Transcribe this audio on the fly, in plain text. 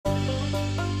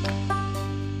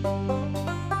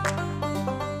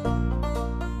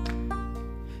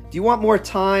Do you want more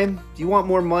time? Do you want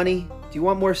more money? Do you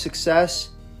want more success?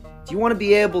 Do you want to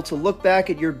be able to look back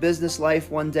at your business life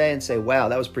one day and say, wow,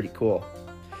 that was pretty cool?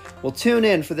 Well, tune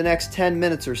in for the next 10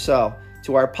 minutes or so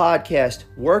to our podcast,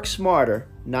 Work Smarter,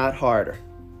 Not Harder.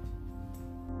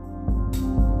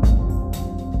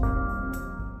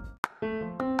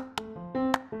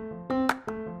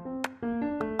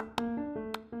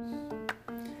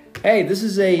 Hey, this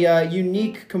is a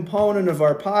unique component of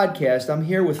our podcast. I'm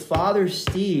here with Father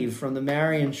Steve from the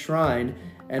Marian Shrine,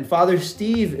 and Father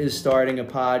Steve is starting a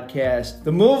podcast.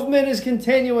 The movement is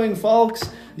continuing, folks.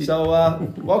 So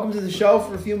welcome to the show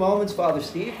for a few moments, Father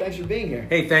Steve. Thanks for being here.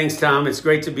 Hey, thanks, Tom. It's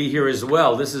great to be here as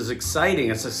well. This is exciting.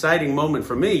 It's an exciting moment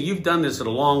for me. You've done this at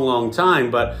a long, long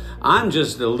time, but I'm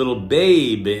just a little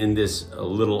babe in this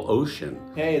little ocean.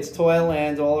 Hey, it's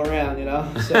Toyland all around, you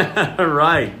know? So,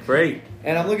 right, great.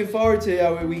 and I'm looking forward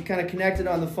to, we kind of connected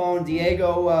on the phone.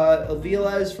 Diego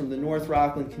Aviles from the North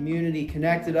Rockland community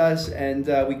connected us, and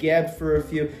we gabbed for a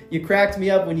few. You cracked me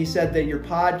up when you said that your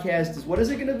podcast is, what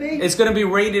is it going to be? It's going to be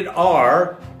rated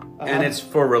R, and it's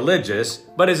for religious,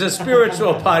 but it's a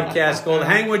spiritual podcast called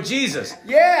Hang with Jesus.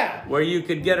 Yeah! Where you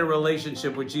could get a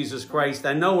relationship with Jesus Christ.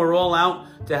 I know we're all out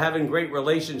to having great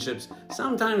relationships.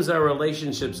 Sometimes our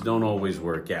relationships don't always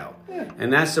work out. Yeah.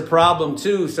 And that's the problem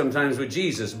too sometimes with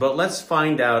Jesus. But let's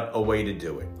find out a way to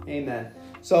do it. Amen.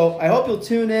 So I hope you'll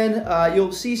tune in.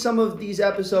 You'll see some of these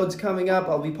episodes coming up.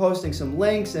 I'll be posting some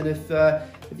links. And if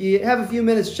you have a few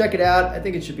minutes, check it out. I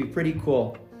think it should be pretty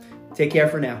cool. Take care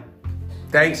for now.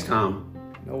 Thanks, Tom.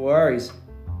 No worries.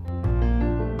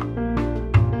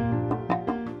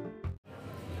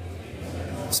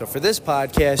 So for this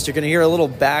podcast, you're going to hear a little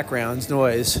background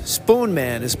noise. Spoon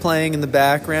Man is playing in the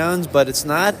background, but it's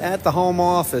not at the home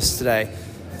office today.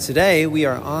 Today, we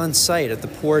are on site at the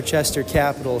Portchester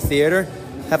Capitol Theater,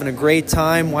 having a great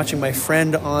time watching my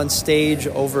friend on stage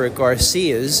over at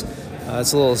Garcia's.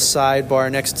 It's a little sidebar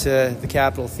next to the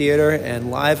Capitol Theater,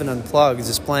 and Live and Unplugged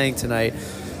is playing tonight.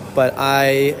 But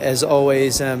I, as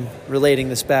always, am relating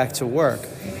this back to work.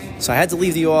 So I had to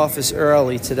leave the office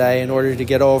early today in order to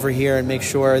get over here and make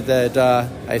sure that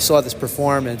I saw this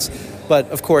performance. But,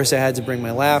 of course, I had to bring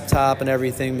my laptop and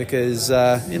everything because,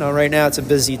 right now it's a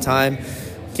busy time.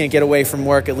 Can't get away from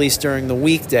work, at least during the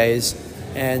weekdays.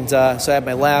 And so I had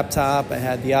my laptop, I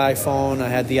had the iPhone, I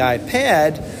had the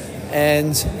iPad.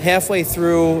 And halfway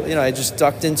through, I just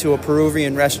ducked into a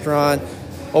Peruvian restaurant,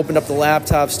 opened up the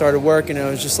laptop, started working, and I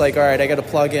was just like, all right, I got to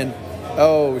plug in.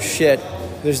 Oh, shit.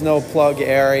 There's no plug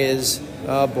areas.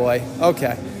 Oh, boy.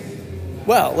 Okay.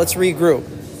 Well, let's regroup.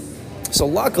 So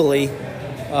luckily,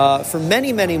 for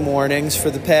many, many mornings for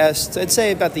the past, I'd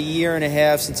say about the year and a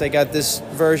half since I got this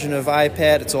version of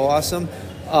iPad, it's awesome.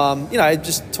 I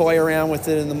just toy around with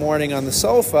it in the morning on the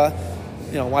sofa,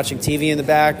 watching TV in the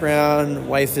background.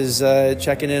 Wife is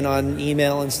checking in on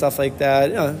email and stuff like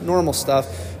that, normal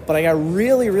stuff. But I got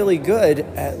really, really good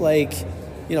at,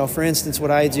 for instance,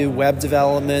 what I do, web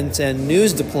development and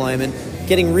news deployment,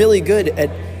 getting really good at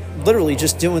literally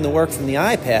just doing the work from the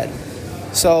iPad.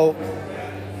 So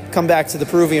come back to the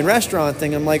Peruvian restaurant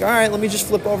thing. I'm like, all right, let me just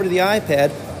flip over to the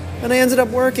iPad. And I ended up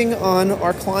working on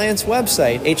our client's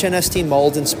website, HNST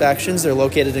Mold Inspections. They're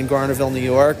located in Garnerville, New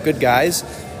York. Good guys.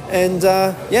 And,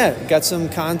 got some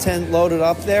content loaded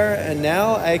up there. And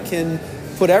now I can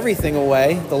put everything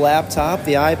away, the laptop,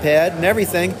 the iPad, and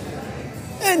everything,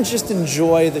 and just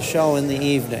enjoy the show in the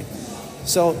evening.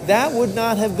 So that would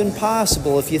not have been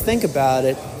possible if you think about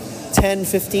it 10,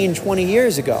 15, 20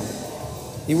 years ago.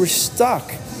 You were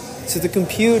stuck to the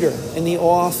computer in the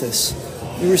office.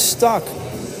 You were stuck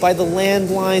by the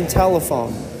landline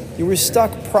telephone. You were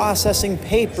stuck processing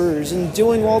papers and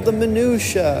doing all the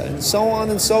minutia and so on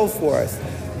and so forth.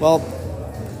 Well,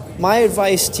 my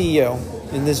advice to you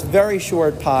in this very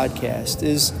short podcast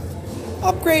is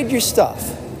upgrade your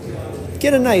stuff.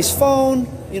 Get a nice phone,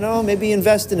 maybe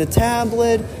invest in a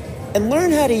tablet, and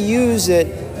learn how to use it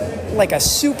like a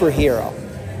superhero.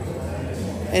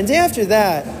 And after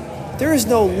that, there is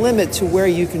no limit to where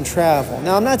you can travel.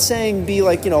 Now, I'm not saying be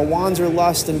like,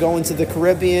 Wanderlust and go into the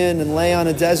Caribbean and lay on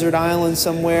a desert island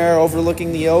somewhere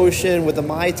overlooking the ocean with a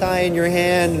Mai Tai in your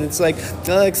hand, and it's like,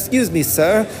 excuse me,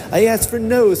 sir, I asked for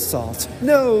no salt.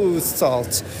 No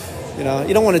salt. You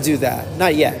don't want to do that.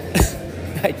 Not yet.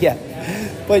 Not yet.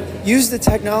 But use the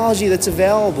technology that's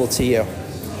available to you.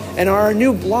 And our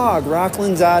new blog,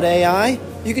 Rockland.ai,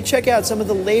 you can check out some of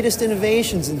the latest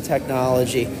innovations in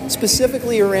technology,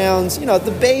 specifically around,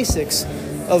 the basics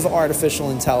of artificial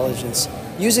intelligence.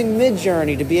 Using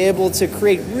Midjourney to be able to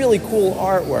create really cool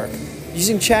artwork.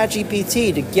 Using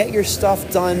ChatGPT to get your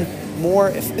stuff done more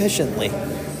efficiently.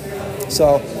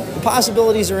 So the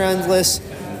possibilities are endless.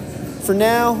 For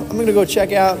now, I'm going to go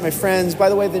check out my friends. By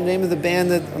the way, the name of the band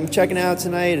that I'm checking out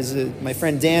tonight is my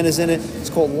friend Dan is in it. It's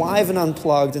called Live and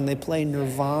Unplugged, and they play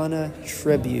Nirvana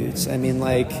tributes. I mean,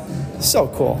 like, so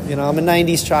cool. You know, I'm a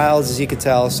 90s child, as you could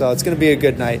tell, so it's going to be a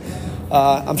good night.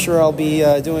 I'm sure I'll be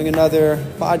doing another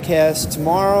podcast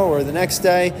tomorrow or the next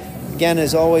day. Again,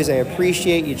 as always, I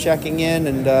appreciate you checking in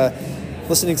and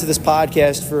listening to this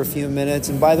podcast for a few minutes.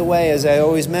 And by the way, as I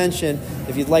always mention,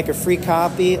 if you'd like a free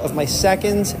copy of my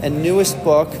second and newest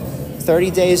book,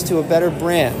 30 Days to a Better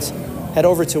Brand, head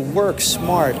over to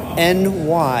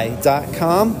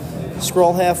worksmartny.com,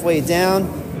 scroll halfway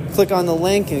down, click on the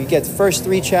link, and you get the first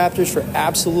 3 chapters for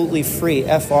absolutely free,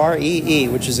 Free,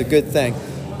 which is a good thing.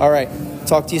 All right,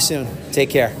 talk to you soon.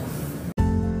 Take care.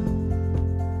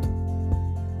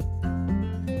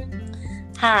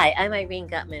 Hi, I'm Irene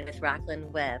Gutman with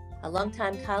Rockland Webb, a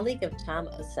longtime colleague of Tom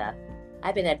Osa.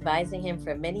 I've been advising him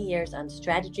for many years on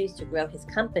strategies to grow his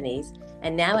companies,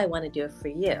 and now I want to do it for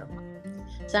you.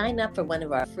 Sign up for one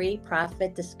of our free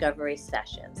profit discovery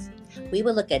sessions. We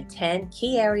will look at 10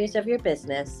 key areas of your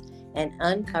business and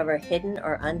uncover hidden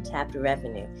or untapped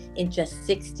revenue in just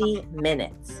 60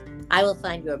 minutes. I will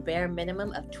find your bare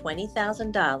minimum of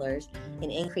 $20,000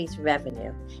 in increased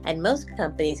revenue, and most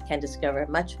companies can discover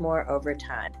much more over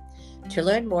time. To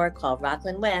learn more, call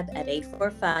Rockland Webb at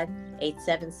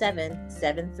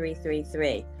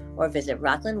 845-877-7333 or visit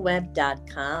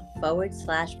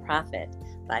rocklandwebb.com/profit.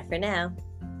 Bye for now.